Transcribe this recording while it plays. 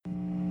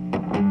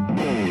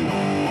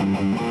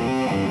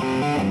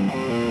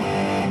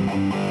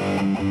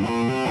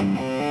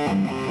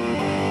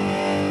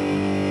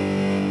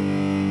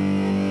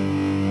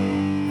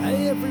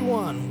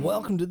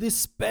welcome to this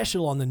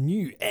special on the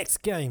new X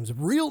Games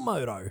Real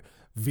Moto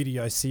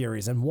video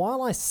series. And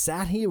while I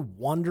sat here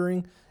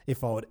wondering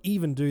if I would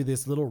even do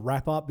this little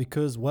wrap up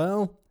because,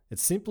 well,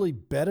 it's simply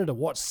better to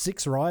watch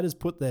 6 riders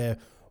put their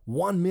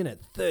 1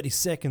 minute 30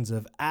 seconds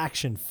of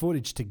action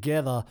footage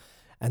together,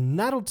 and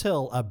that'll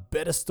tell a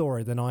better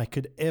story than I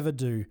could ever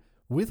do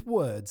with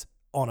words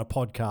on a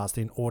podcast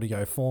in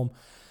audio form.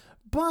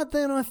 But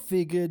then I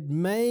figured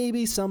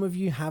maybe some of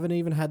you haven't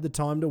even had the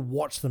time to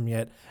watch them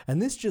yet,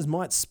 and this just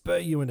might spur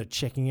you into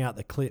checking out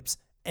the clips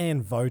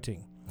and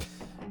voting.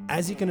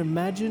 As you can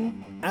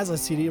imagine, as I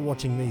sit here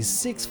watching these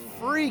 6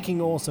 freaking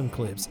awesome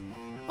clips,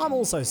 I'm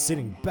also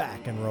sitting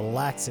back and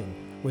relaxing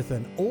with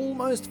an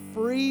almost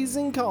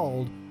freezing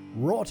cold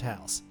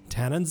Rothaus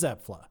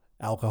Tannenzäpfler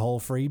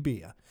alcohol-free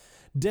beer.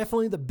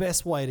 Definitely the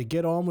best way to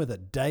get on with a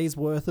day's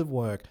worth of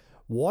work,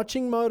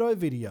 watching moto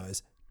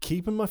videos,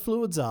 keeping my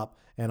fluids up,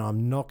 and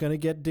I'm not going to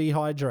get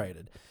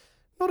dehydrated.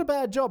 Not a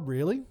bad job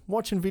really,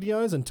 watching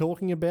videos and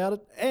talking about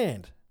it,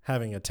 and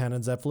having a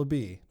Tannenzäpfler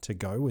beer to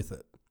go with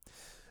it.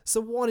 So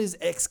what is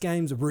X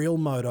Games Real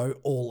Moto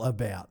all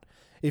about?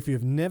 If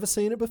you've never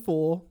seen it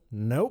before,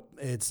 nope,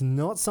 it's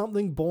not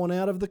something born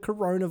out of the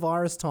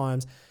coronavirus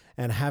times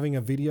and having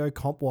a video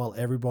comp while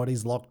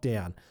everybody's locked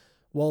down.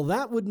 While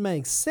that would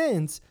make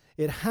sense,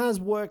 it has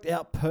worked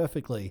out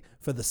perfectly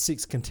for the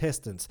 6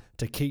 contestants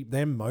to keep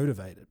them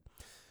motivated.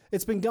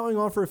 It's been going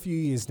on for a few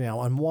years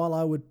now, and while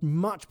I would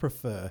much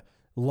prefer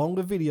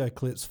longer video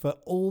clips for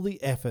all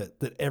the effort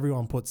that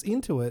everyone puts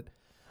into it,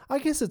 I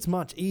guess it's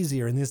much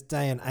easier in this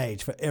day and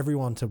age for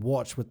everyone to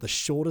watch with the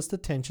shortest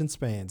attention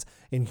spans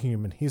in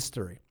human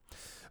history.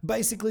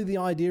 Basically, the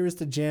idea is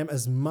to jam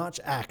as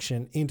much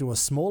action into a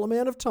small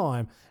amount of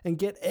time and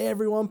get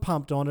everyone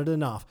pumped on it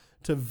enough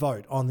to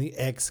vote on the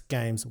X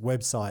Games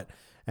website.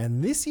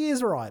 And this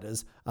year's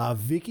riders are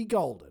Vicki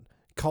Golden,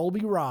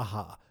 Colby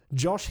Raha,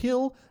 Josh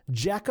Hill,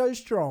 Jacko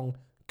Strong,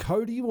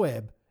 Cody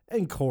Webb,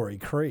 and Corey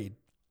Creed.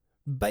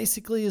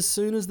 Basically, as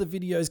soon as the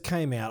videos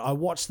came out, I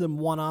watched them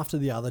one after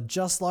the other,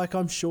 just like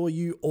I'm sure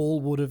you all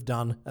would have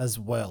done as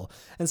well.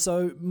 And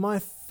so my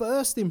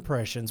first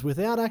impressions,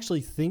 without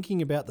actually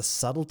thinking about the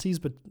subtleties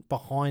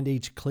behind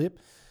each clip,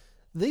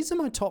 these are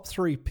my top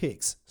 3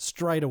 picks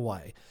straight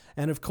away.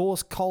 And of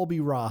course, Colby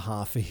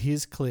Raha for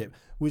his clip,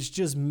 which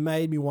just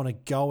made me want to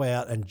go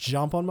out and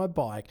jump on my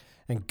bike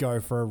and go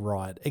for a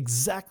ride.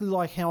 Exactly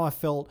like how I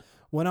felt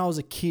when I was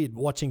a kid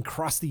watching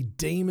Krusty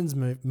Demons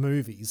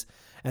movies.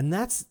 And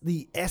that's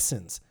the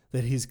essence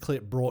that his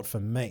clip brought for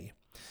me.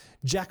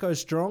 Jacko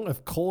Strong,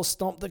 of course,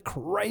 stomped the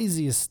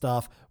craziest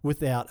stuff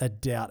without a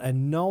doubt.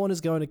 And no one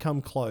is going to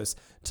come close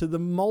to the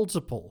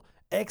multiple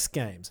X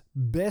Games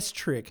best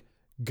trick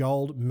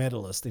gold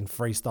medalist in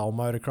freestyle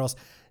motocross.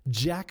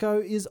 Jacko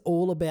is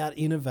all about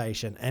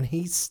innovation, and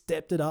he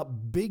stepped it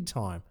up big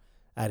time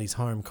at his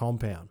home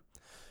compound.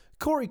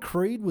 Corey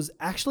Creed was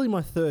actually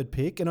my 3rd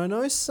pick, and I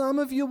know some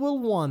of you will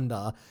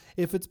wonder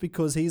if it's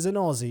because he's an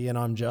Aussie and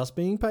I'm just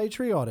being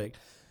patriotic,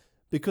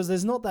 because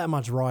there's not that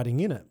much riding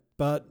in it.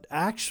 But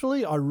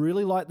actually, I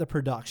really like the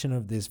production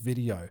of this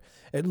video.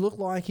 It looked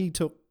like he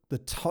took the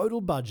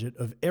total budget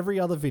of every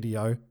other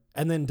video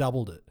and then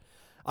doubled it.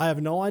 I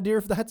have no idea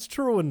if that's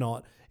true or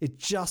not. It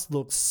just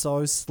looks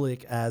so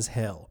slick as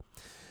hell.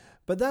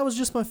 But that was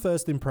just my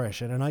first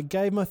impression, and I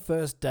gave my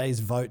first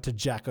day's vote to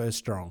Jacko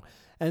Strong.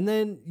 And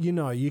then,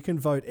 you can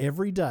vote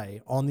every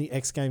day on the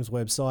X Games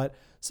website,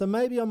 so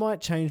maybe I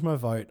might change my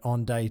vote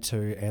on day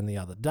 2 and the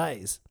other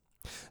days.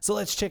 So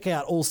let's check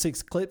out all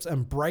 6 clips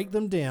and break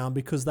them down,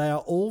 because they are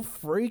all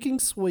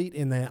freaking sweet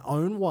in their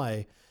own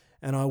way,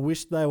 and I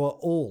wish they were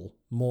all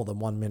more than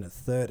 1 minute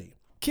 30.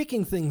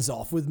 Kicking things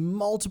off with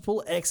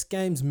multiple X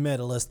Games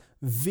medalist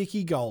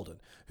Vicki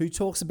Golden, who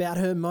talks about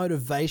her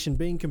motivation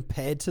being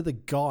compared to the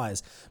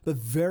guys, but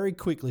very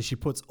quickly she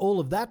puts all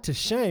of that to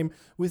shame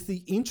with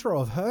the intro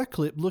of her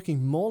clip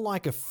looking more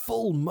like a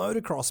full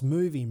motocross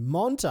movie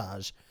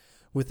montage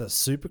with her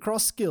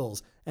supercross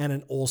skills and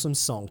an awesome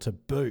song to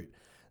boot.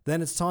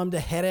 Then it's time to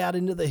head out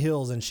into the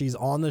hills, and she's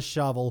on the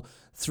shovel,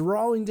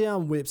 throwing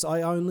down whips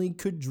I only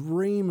could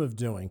dream of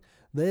doing.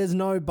 There's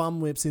no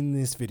bum whips in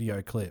this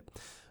video clip.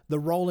 The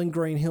rolling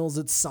green hills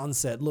at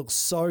sunset look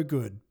so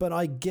good, but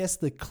I guess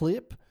the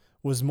clip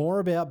was more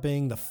about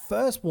being the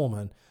first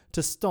woman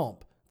to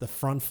stomp the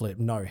front flip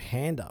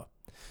no-hander.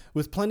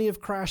 With plenty of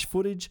crash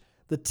footage,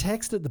 the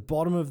text at the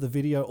bottom of the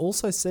video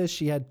also says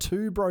she had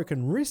 2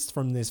 broken wrists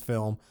from this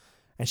film,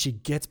 and she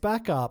gets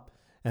back up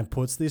and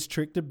puts this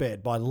trick to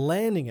bed by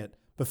landing it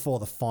before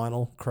the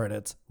final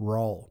credits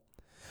roll.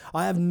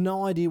 I have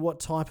no idea what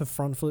type of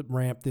front flip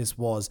ramp this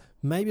was.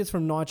 Maybe it's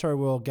from Nitro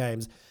World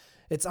Games.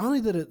 It's only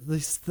that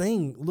this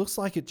thing looks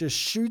like it just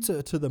shoots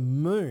her to the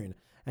moon,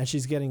 and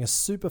she's getting a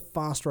super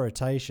fast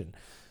rotation.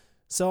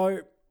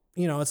 So,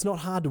 it's not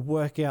hard to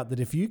work out that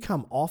if you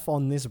come off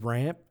on this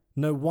ramp,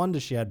 no wonder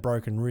she had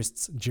broken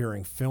wrists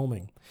during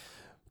filming.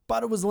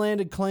 But it was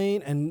landed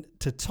clean, and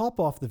to top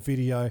off the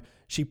video,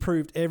 she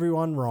proved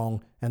everyone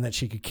wrong and that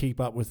she could keep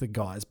up with the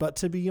guys. But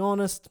to be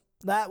honest,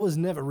 that was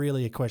never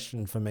really a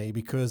question for me,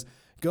 because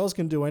girls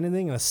can do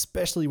anything, and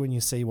especially when you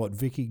see what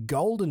Vicky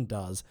Golden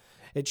does,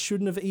 it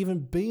shouldn't have even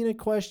been a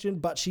question,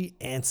 but she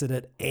answered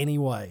it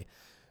anyway.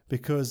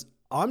 Because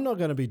I'm not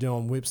going to be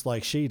doing whips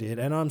like she did,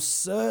 and I'm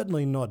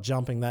certainly not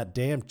jumping that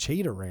damn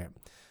cheetah ramp.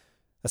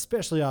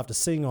 Especially after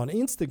seeing on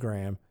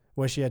Instagram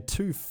where she had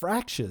 2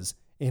 fractures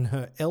in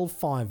her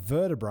L5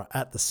 vertebra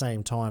at the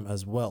same time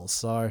as well.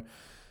 So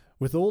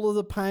with all of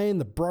the pain,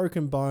 the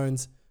broken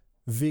bones,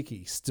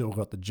 Vicky still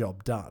got the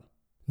job done.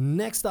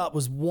 Next up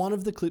was one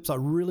of the clips I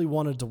really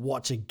wanted to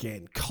watch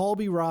again.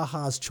 Colby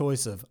Raha's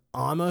choice of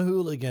 "I'm a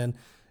hooligan"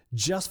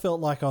 just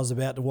felt like I was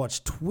about to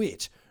watch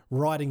Twitch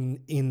writing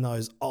in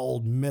those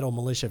old Metal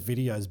Militia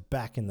videos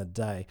back in the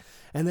day.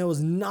 And there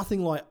was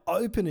nothing like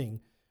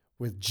opening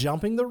with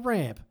jumping the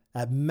ramp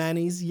at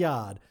Manny's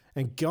yard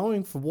and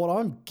going for what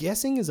I'm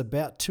guessing is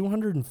about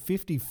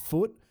 250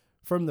 foot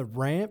from the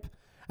ramp.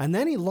 And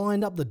then he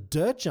lined up the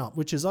dirt jump,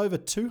 which is over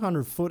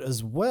 200 foot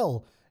as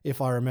well,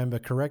 if I remember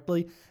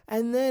correctly,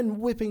 and then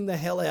whipping the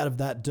hell out of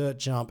that dirt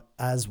jump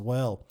as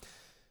well.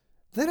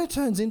 Then it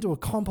turns into a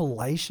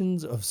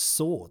compilation of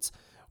sorts,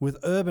 with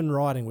urban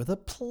riding with a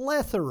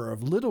plethora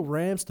of little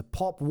ramps to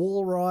pop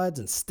wall rides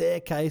and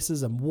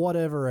staircases and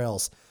whatever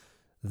else.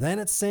 Then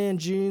it's sand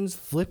dunes,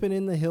 flipping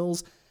in the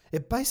hills.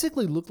 It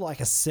basically looked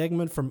like a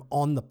segment from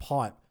On the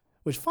Pipe,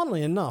 which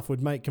funnily enough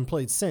would make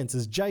complete sense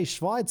as Jay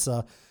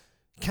Schweitzer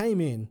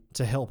came in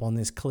to help on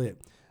this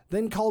clip.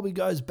 Then Colby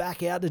goes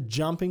back out to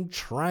jumping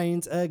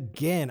trains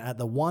again at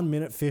the 1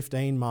 minute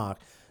 15 mark,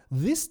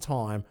 this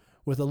time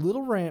with a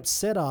little ramp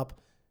set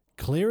up,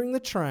 clearing the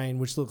train,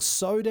 which looks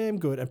so damn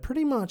good, and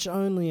pretty much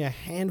only a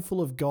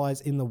handful of guys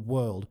in the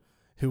world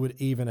who would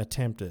even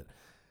attempt it.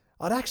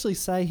 I'd actually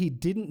say he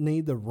didn't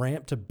need the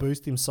ramp to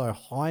boost him so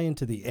high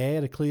into the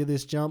air to clear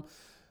this jump,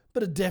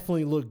 but it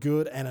definitely looked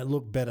good and it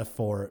looked better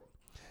for it.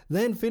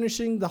 Then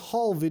finishing the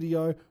whole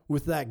video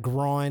with that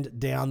grind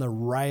down the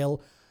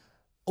rail.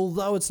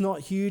 Although it's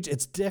not huge,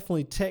 it's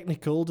definitely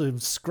technical to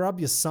scrub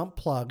your sump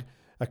plug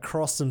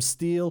across some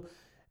steel,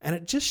 and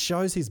it just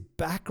shows his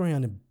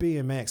background in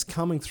BMX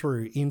coming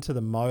through into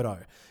the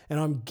moto. And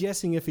I'm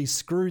guessing if he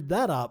screwed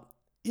that up,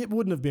 it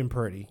wouldn't have been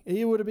pretty.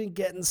 He would have been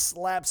getting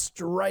slapped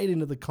straight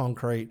into the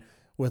concrete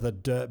with a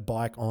dirt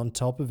bike on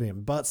top of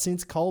him. But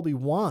since Colby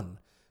won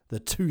the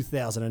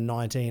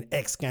 2019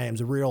 X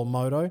Games Real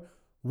Moto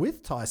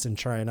with Tyson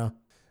Trainer,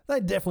 they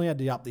definitely had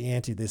to up the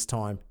ante this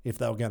time if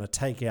they were going to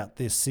take out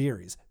this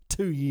series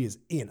 2 years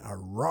in a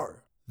row.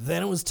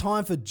 Then it was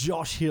time for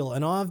Josh Hill,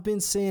 and I've been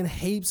seeing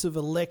heaps of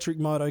electric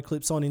moto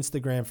clips on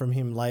Instagram from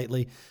him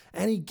lately,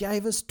 and he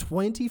gave us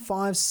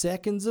 25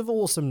 seconds of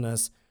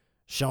awesomeness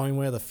showing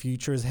where the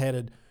future is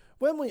headed,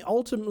 when we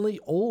ultimately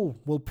all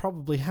will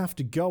probably have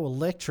to go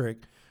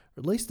electric,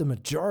 or at least the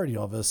majority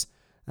of us,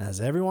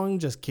 as everyone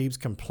just keeps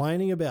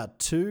complaining about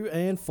 2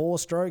 and 4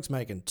 strokes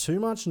making too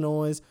much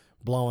noise,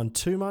 blowing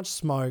too much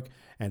smoke,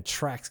 and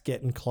tracks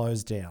getting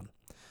closed down.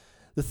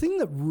 The thing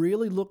that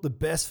really looked the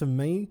best for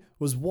me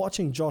was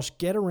watching Josh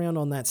get around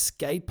on that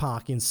skate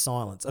park in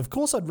silence. Of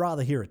course, I'd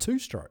rather hear a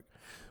 2-stroke,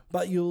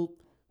 but you'll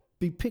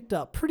be picked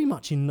up pretty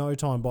much in no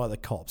time by the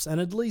cops,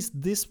 and at least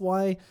this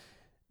way,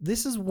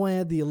 this is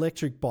where the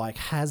electric bike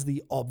has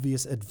the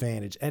obvious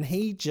advantage, and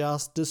he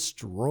just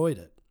destroyed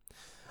it.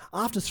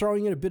 After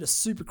throwing in a bit of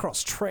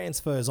Supercross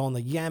transfers on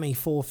the Yami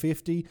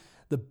 450,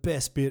 the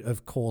best bit,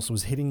 of course,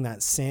 was hitting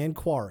that sand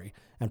quarry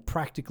and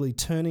practically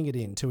turning it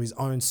into his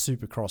own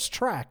Supercross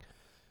track,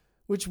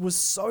 which was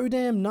so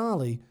damn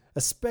gnarly,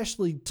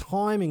 especially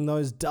timing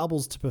those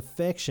doubles to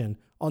perfection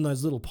on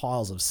those little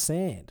piles of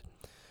sand.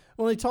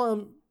 Well, he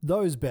timed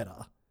those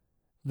better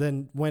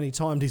than when he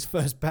timed his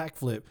first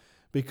backflip,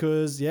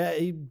 because, yeah,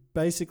 he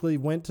basically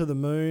went to the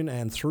moon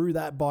and threw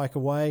that bike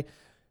away,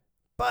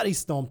 but he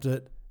stomped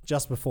it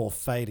just before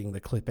fading the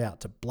clip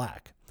out to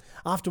black.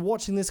 After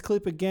watching this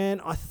clip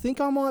again, I think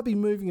I might be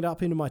moving it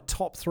up into my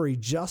top 3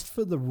 just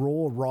for the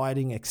raw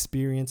riding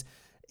experience,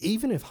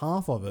 even if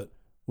half of it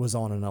was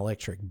on an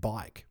electric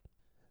bike.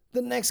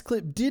 The next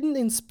clip didn't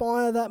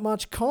inspire that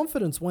much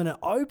confidence when it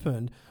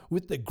opened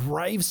with the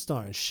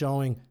gravestone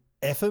showing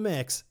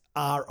FMX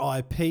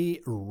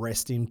RIP,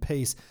 rest in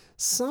peace,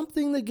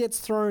 something that gets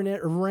thrown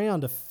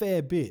around a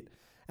fair bit.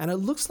 And it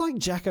looks like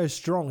Jacko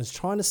Strong is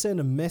trying to send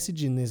a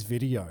message in this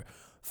video.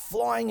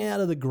 Flying out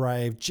of the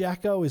grave,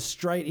 Jacko is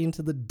straight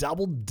into the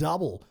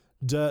double-double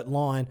dirt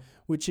line,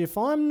 which, if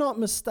I'm not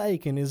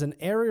mistaken, is an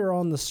area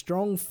on the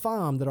Strong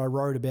farm that I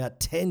rode about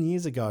 10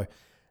 years ago.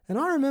 And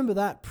I remember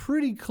that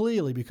pretty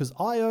clearly because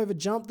I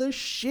overjumped the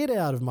shit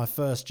out of my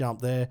first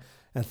jump there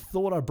and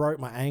thought I broke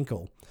my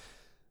ankle.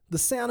 The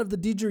sound of the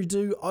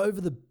didgeridoo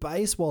over the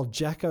bass while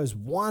Jacko's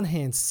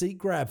one-hand seat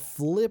grab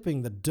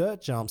flipping the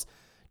dirt jumps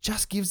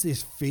just gives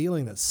this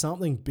feeling that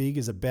something big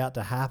is about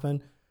to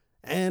happen.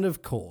 And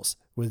of course,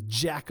 with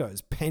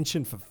Jacko's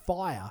penchant for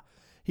fire,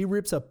 he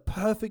rips a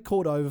perfect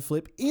chord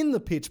overflip in the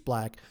pitch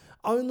black,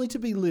 only to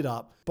be lit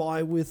up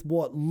by with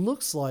what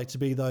looks like to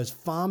be those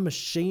farm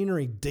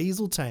machinery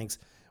diesel tanks,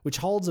 which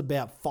holds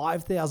about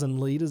 5,000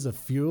 litres of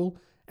fuel,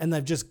 and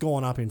they've just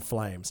gone up in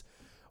flames.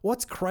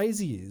 What's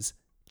crazy is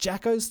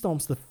Jacko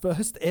stomps the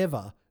first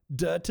ever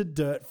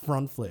dirt-to-dirt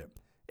front flip.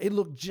 It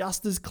looked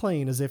just as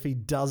clean as if he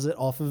does it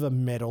off of a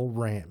metal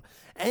ramp.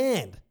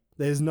 And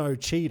there's no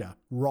cheater,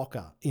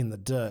 rocker, in the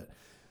dirt.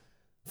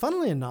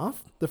 Funnily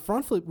enough, the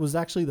front flip was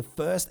actually the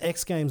first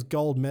X Games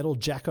gold medal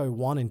Jacko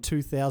won in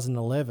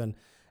 2011,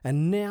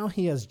 and now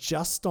he has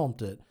just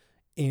stomped it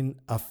in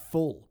a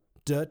full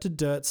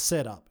dirt-to-dirt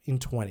setup in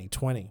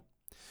 2020.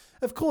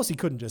 Of course, he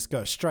couldn't just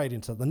go straight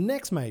into the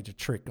next major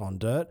trick on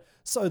dirt,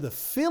 so the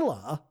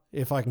filler,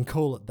 if I can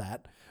call it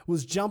that,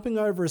 was jumping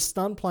over a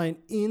stunt plane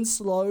in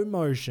slow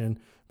motion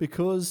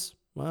because,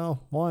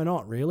 well, why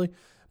not really?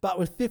 But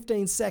with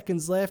 15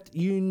 seconds left,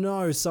 you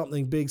know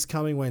something big's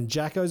coming when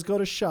Jacko's got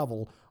a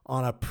shovel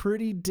on a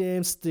pretty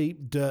damn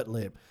steep dirt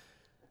lip.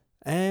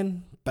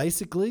 And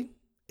basically,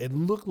 it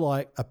looked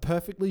like a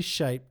perfectly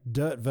shaped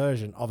dirt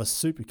version of a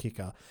super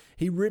kicker.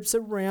 He rips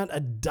around a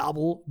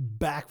double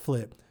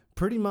backflip,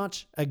 pretty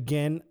much,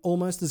 again,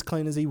 almost as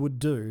clean as he would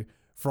do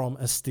from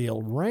a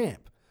steel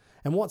ramp.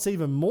 And what's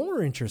even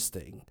more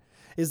interesting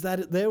is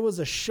that there was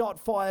a shot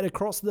fired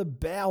across the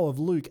bow of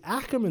Luke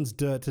Ackerman's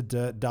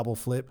dirt-to-dirt double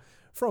flip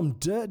from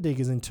Dirt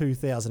Diggers in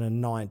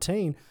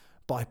 2019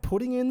 by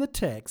putting in the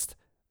text,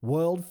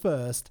 "World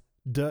First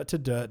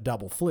Dirt-to-Dirt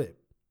Double Flip."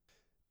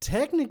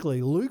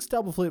 Technically, Luke's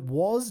double flip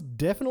was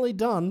definitely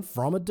done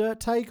from a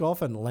dirt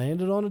takeoff and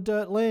landed on a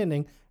dirt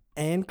landing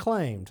and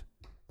claimed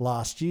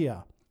last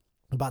year.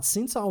 But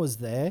since I was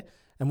there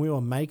and we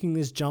were making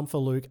this jump for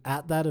Luke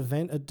at that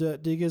event at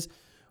Dirt Diggers,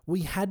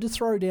 we had to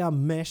throw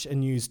down mesh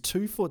and use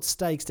 2-foot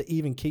stakes to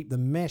even keep the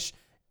mesh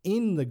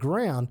in the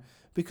ground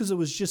because it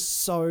was just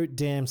so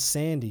damn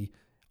sandy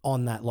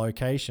on that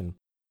location.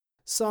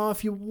 So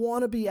if you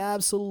want to be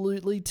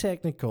absolutely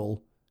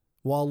technical,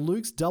 while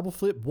Luke's double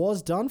flip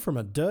was done from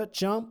a dirt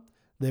jump,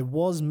 there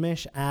was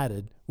mesh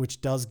added, which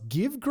does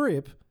give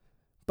grip,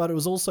 but it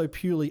was also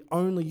purely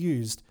only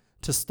used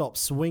to stop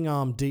swing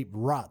arm deep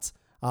ruts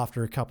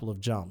after a couple of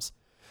jumps.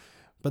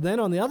 But then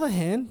on the other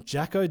hand,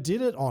 Jacko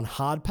did it on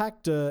hard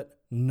packed dirt,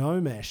 no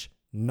mesh,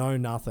 no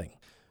nothing.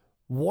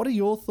 What are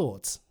your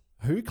thoughts?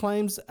 Who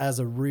claims as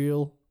a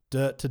real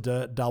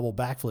dirt-to-dirt double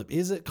backflip?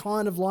 Is it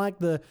kind of like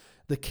the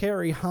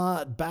Kerry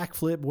Hart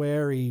backflip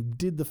where he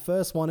did the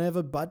first one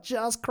ever but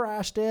just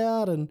crashed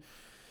out? And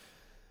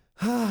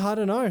I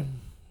don't know.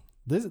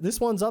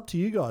 This one's up to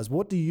you guys.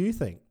 What do you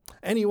think?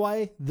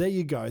 Anyway, there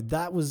you go.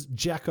 That was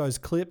Jacko's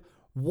clip.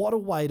 What a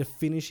way to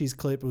finish his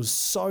clip. It was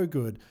so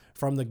good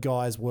from the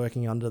guys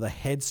working under the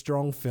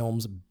Headstrong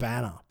Films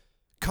banner.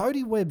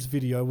 Cody Webb's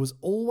video was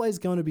always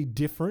going to be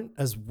different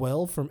as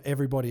well from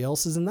everybody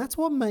else's, and that's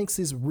what makes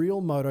this Real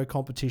Moto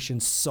competition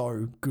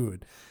so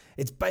good.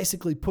 It's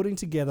basically putting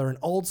together an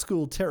old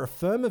school Terra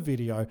Firma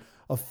video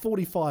of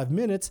 45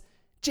 minutes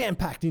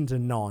jam-packed into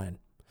 9.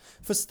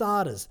 For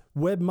starters,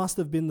 Webb must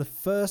have been the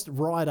first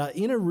rider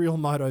in a Real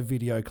Moto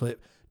video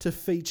clip to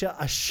feature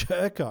a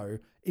Sherco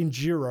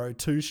Enduro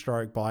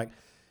 2-stroke bike,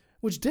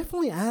 which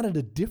definitely added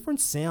a different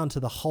sound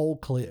to the whole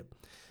clip.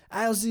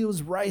 As he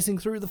was racing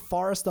through the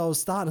forest, I was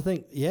starting to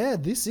think, yeah,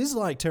 this is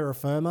like Terra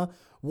Firma,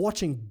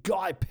 watching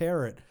Guy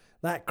Parrott,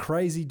 that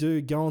crazy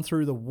dude going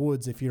through the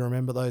woods, if you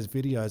remember those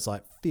videos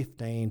like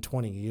 15,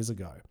 20 years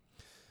ago.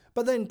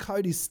 But then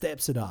Cody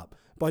steps it up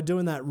by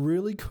doing that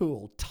really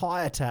cool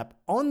tire tap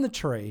on the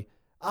tree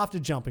after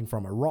jumping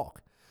from a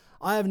rock.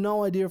 I have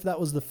no idea if that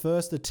was the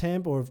first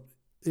attempt or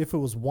if it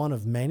was one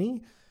of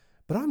many,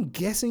 but I'm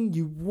guessing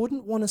you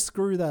wouldn't want to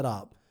screw that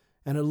up.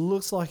 And it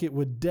looks like it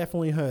would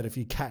definitely hurt if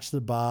you catch the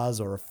bars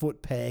or a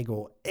foot peg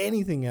or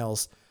anything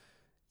else.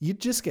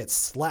 You'd just get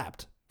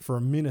slapped for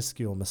a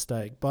minuscule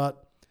mistake.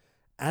 But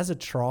as a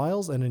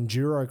trials and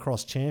enduro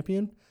cross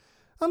champion,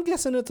 I'm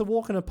guessing it's a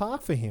walk in the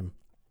park for him.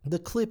 The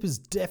clip is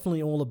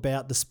definitely all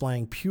about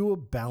displaying pure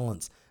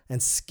balance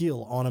and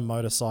skill on a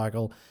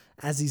motorcycle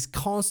as he's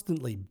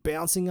constantly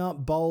bouncing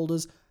up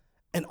boulders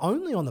and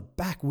only on the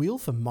back wheel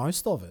for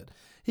most of it.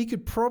 He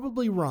could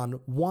probably run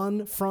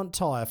one front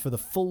tyre for the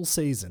full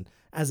season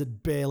as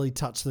it barely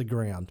touched the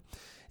ground.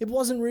 It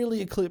wasn't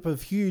really a clip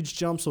of huge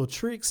jumps or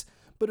tricks,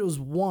 but it was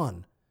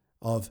one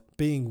of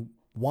being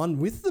one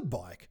with the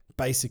bike,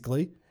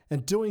 basically,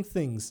 and doing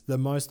things that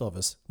most of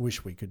us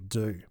wish we could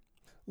do.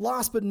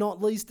 Last but not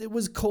least, it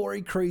was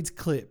Corey Creed's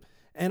clip,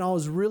 and I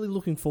was really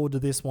looking forward to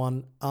this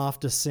one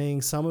after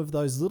seeing some of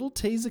those little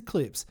teaser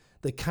clips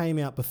that came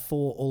out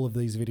before all of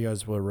these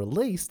videos were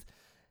released,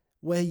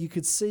 where you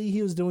could see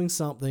he was doing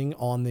something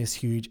on this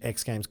huge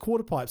X Games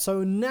quarter pipe.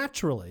 So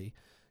naturally,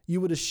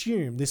 you would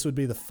assume this would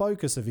be the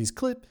focus of his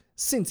clip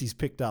since he's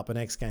picked up an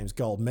X Games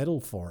gold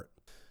medal for it.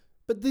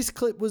 But this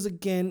clip was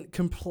again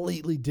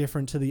completely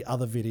different to the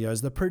other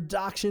videos. The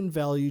production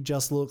value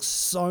just looks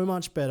so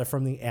much better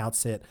from the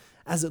outset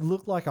as it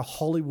looked like a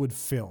Hollywood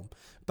film.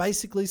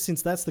 Basically,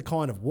 since that's the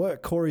kind of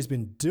work Corey's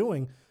been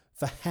doing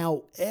for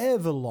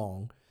however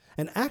long,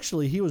 and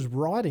actually he was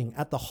riding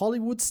at the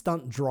Hollywood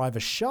stunt driver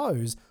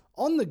shows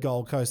on the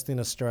Gold Coast in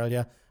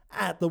Australia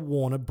at the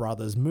Warner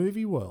Brothers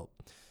Movie World.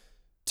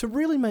 To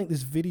really make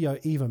this video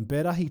even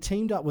better, he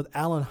teamed up with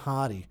Alan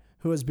Hardy,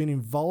 who has been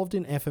involved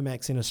in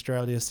FMX in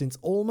Australia since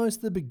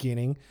almost the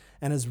beginning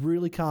and has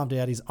really carved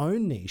out his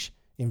own niche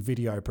in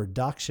video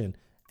production,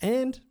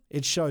 and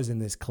it shows in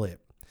this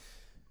clip.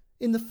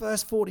 In the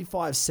first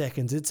 45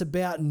 seconds, it's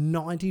about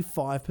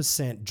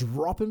 95%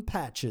 dropping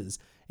patches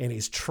in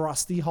his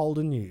trusty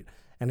Holden Ute,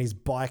 and his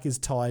bike is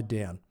tied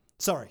down.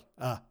 Sorry,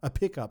 a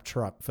pickup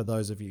truck for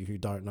those of you who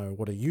don't know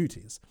what a ute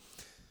is.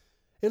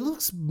 It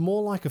looks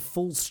more like a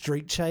full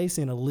street chase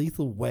in a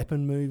Lethal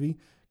Weapon movie.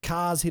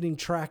 Cars hitting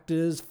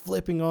tractors,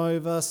 flipping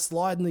over,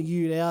 sliding the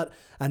ute out,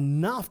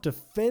 enough to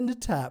fender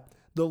tap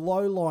the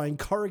low-lying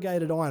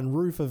corrugated iron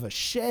roof of a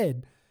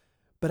shed.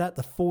 But at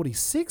the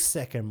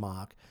 46-second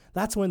mark,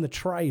 that's when the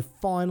tray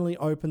finally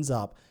opens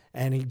up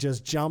and he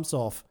just jumps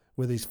off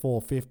with his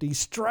 450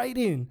 straight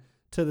in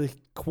to the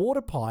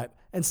quarter pipe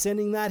and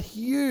sending that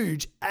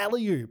huge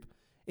alley-oop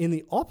in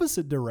the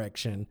opposite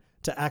direction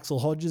to Axel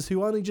Hodges,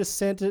 who only just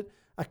sent it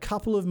a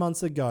couple of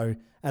months ago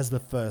as the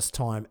first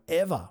time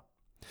ever.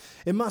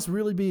 It must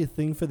really be a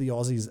thing for the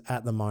Aussies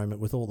at the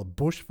moment with all the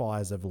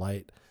bushfires of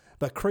late.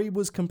 But Krieb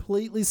was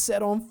completely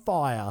set on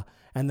fire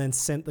and then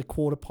sent the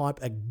quarter pipe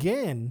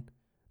again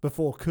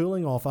before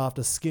cooling off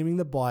after skimming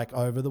the bike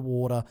over the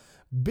water,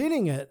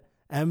 binning it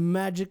and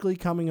magically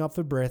coming up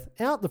for breath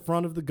out the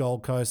front of the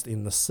Gold Coast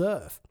in the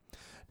surf.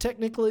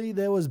 Technically,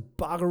 there was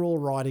bugger all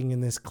riding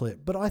in this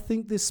clip, but I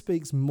think this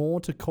speaks more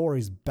to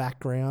Corey's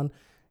background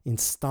in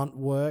stunt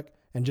work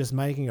and just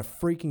making a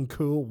freaking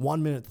cool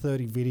 1 minute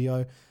 30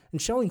 video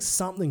and showing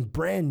something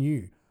brand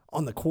new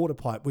on the quarter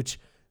pipe, which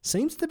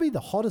seems to be the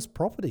hottest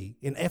property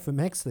in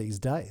FMX these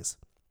days.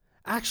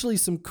 Actually,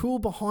 some cool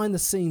behind the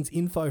scenes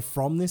info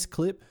from this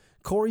clip.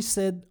 Corey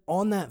said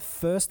on that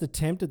first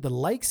attempt at the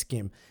lake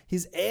skim,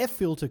 his air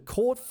filter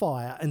caught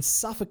fire and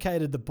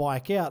suffocated the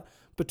bike out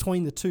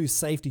between the two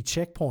safety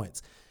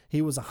checkpoints.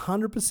 He was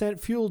 100%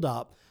 fueled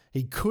up,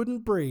 he couldn't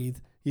breathe,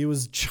 he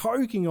was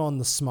choking on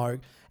the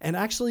smoke, and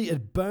actually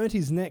it burnt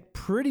his neck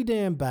pretty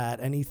damn bad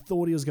and he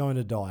thought he was going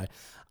to die.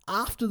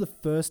 After the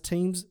first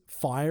team's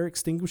fire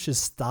extinguishers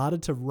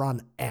started to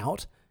run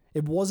out,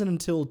 it wasn't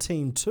until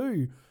Team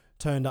 2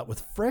 turned up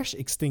with fresh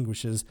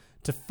extinguishers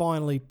to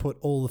finally put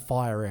all the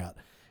fire out.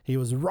 He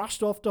was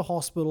rushed off to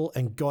hospital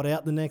and got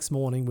out the next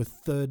morning with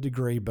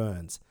third-degree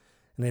burns.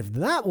 And if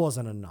that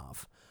wasn't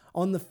enough,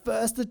 on the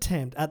first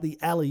attempt at the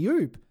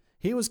alley-oop,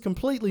 he was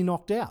completely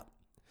knocked out.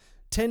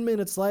 10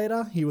 minutes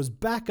later, he was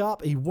back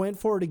up, he went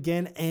for it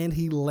again, and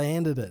he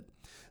landed it.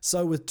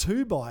 So with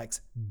two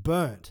bikes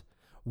burnt,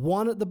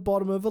 one at the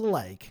bottom of a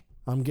lake,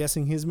 I'm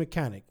guessing his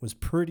mechanic was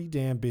pretty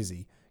damn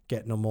busy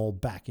getting them all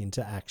back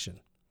into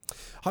action.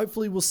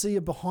 Hopefully we'll see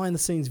a behind the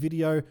scenes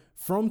video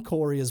from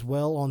Corey as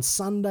well on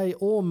Sunday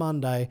or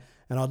Monday,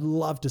 and I'd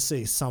love to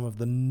see some of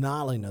the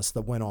gnarliness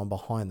that went on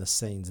behind the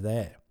scenes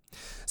there.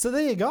 So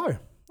there you go,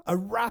 a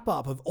wrap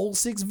up of all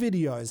 6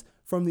 videos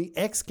from the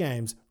X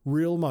Games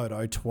Real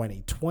Moto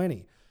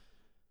 2020.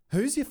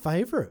 Who's your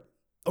favourite?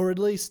 Or at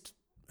least,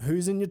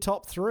 who's in your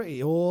top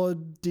 3? Or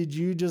did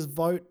you just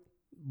vote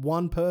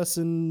one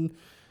person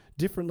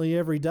differently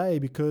every day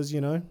because,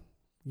 you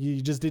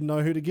just didn't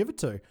know who to give it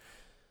to?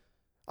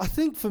 I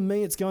think for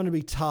me, it's going to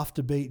be tough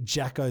to beat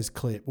Jacko's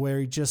clip where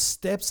he just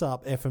steps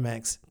up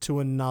FMX to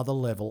another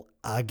level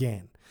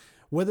again.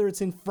 Whether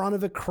it's in front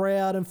of a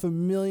crowd and for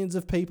millions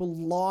of people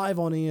live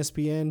on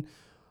ESPN,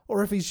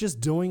 or if he's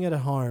just doing it at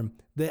home,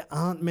 there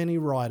aren't many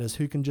riders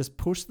who can just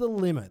push the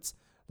limits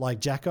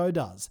like Jacko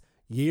does,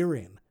 year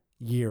in,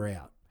 year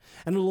out.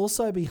 And it'll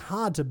also be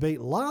hard to beat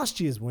last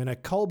year's winner,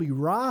 Colby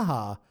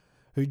Raha,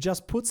 who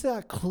just puts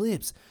out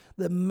clips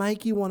that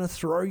make you want to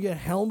throw your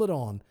helmet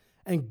on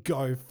and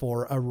go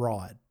for a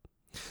ride.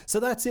 So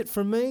that's it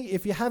from me.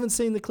 If you haven't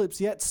seen the clips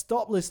yet,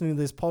 stop listening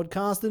to this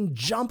podcast and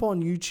jump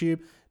on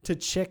YouTube to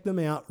check them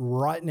out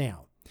right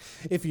now.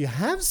 If you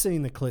have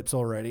seen the clips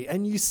already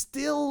and you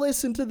still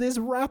listen to this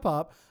wrap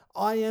up,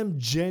 I am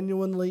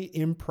genuinely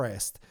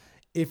impressed.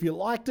 If you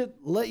liked it,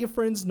 let your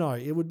friends know.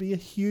 It would be a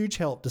huge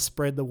help to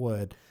spread the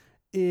word.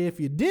 If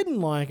you didn't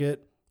like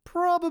it,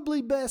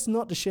 probably best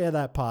not to share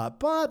that part,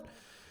 but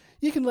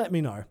you can let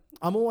me know.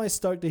 I'm always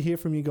stoked to hear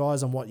from you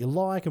guys on what you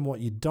like and what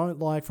you don't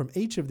like from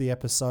each of the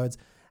episodes,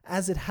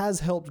 as it has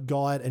helped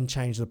guide and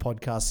change the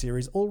podcast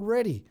series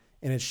already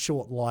in its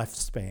short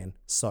lifespan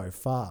so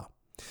far.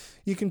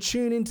 You can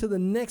tune into the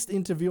next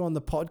interview on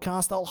the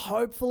podcast. I'll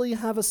hopefully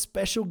have a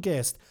special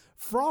guest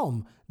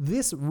from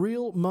this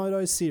Real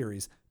Moto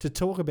series to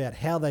talk about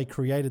how they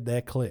created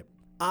their clip.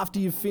 After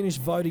you've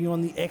finished voting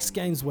on the X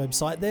Games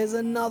website, there's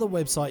another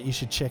website you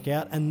should check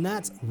out, and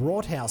that's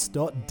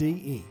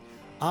rothaus.de.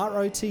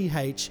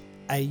 rothaus.de.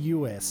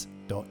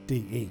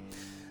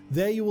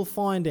 There you will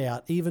find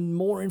out even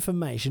more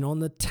information on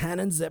the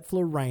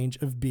Tannenzäpfler range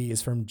of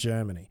beers from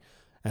Germany.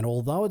 And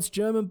although it's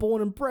German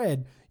born and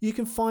bred, you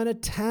can find a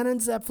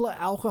Tannenzäpfler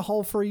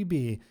alcohol-free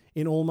beer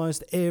in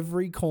almost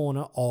every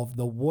corner of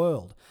the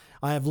world.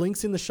 I have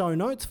links in the show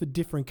notes for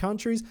different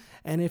countries,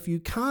 and if you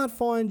can't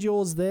find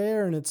yours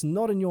there and it's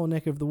not in your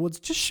neck of the woods,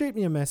 just shoot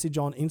me a message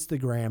on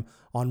Instagram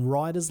on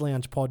Riders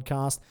Lounge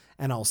Podcast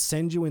and I'll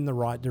send you in the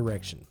right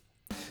direction.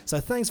 So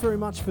thanks very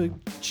much for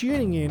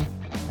tuning in,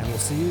 and we'll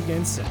see you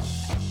again soon.